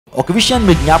ఒక విషయాన్ని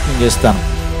మీకు జ్ఞాపకం చేస్తాను.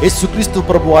 యేసుక్రీస్తు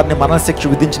ప్రభు వారిని మరణశిక్ష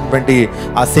విధించినటువంటి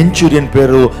ఆ సెంచురియన్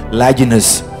పేరు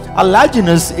లాజినస్. ఆ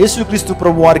లాజినస్ యేసుక్రీస్తు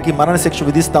ప్రభు వారికి మరణశిక్ష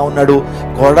విధిస్తూ ఉన్నాడు,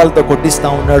 కోడాలతో కొట్టిస్తూ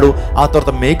ఉన్నాడు, ఆ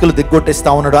తర్వాత మేకలు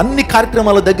దిగ్గొట్టేస్తూ ఉన్నాడు, అన్ని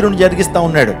కార్యక్రమాల దగ్గర నుండి జరిగిస్తూ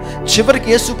ఉన్నాడు. చివరికి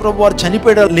యేసు ప్రభు వారు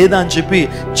చనిపోయాడా లేదా అని చెప్పి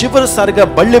చివరిసారిగా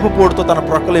బళ్ళెపు పోటుతో తన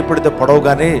ప్రక్కలు ఎప్పుడైతే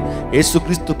పొడవగానే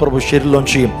యేసుక్రీస్తు ప్రభు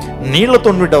శరీరంలోంచి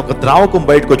నీళ్లతో ఉండే ఒక ద్రావకం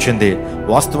బయటకు వచ్చింది.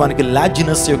 వాస్తవానికి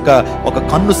లాజినస్ యొక్క ఒక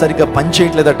కన్ను సరిగ్గా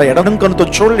పనిచేయట్లేదట, ఎడడం కన్నుతో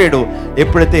చూడలేడు.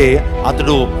 ఎప్పుడైతే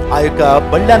అతడు ఆ యొక్క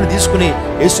బళ్ళాన్ని తీసుకుని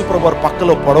యేసు ప్రభు వారి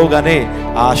పక్కలో పొడవగానే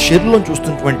ఆ శరీరంలో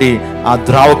చూస్తున్నటువంటి ఆ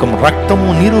ద్రావకం, రక్తము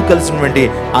నీరు కలిసినటువంటి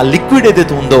ఆ లిక్విడ్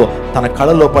ఏదైతే ఉందో తన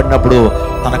కళ్ళలో పడినప్పుడు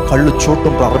తన కళ్ళు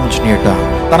చూడటం ప్రారంభించినాయట.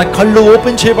 తన కళ్ళు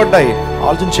ఓపెన్ చేయబడ్డాయి.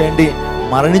 ఆలోచన చేయండి,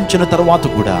 మరణించిన తర్వాత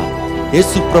కూడా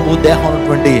యేసు ప్రభు దేహం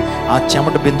ఉన్నటువంటి ఆ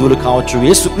చెమట బిందువులు కావచ్చు,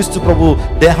 యేసుక్రీస్తు ప్రభు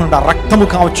దేహం నుండి ఆ రక్తము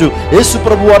కావచ్చు, యేసు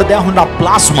ప్రభు వారి దేహం నుండి ఆ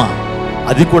ప్లాస్మా,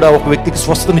 అది కూడా ఒక వ్యక్తికి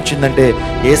స్వస్థనిచ్చిందంటే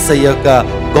యేసయ్య యొక్క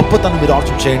గొప్పతనం మీరు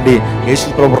ఆలోచన చేయండి. యేసు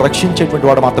ప్రభు రక్షించేటువంటి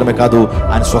వాడు మాత్రమే కాదు,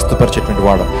 ఆయన స్వస్థపరిచేటువంటి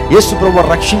వాడు. యేసు ప్రభు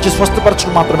రక్షించి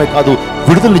స్వస్థపరచడం మాత్రమే కాదు,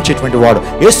 విడుదలనిచ్చేటువంటి వాడు.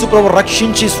 యేసు ప్రభు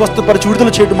రక్షించి స్వస్థపరిచి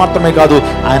విడుదల చేయడం మాత్రమే కాదు,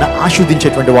 ఆయన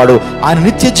ఆశీర్వదించేటువంటి వాడు, ఆయన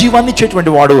నిత్య జీవాన్ని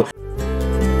ఇచ్చేటువంటి వాడు.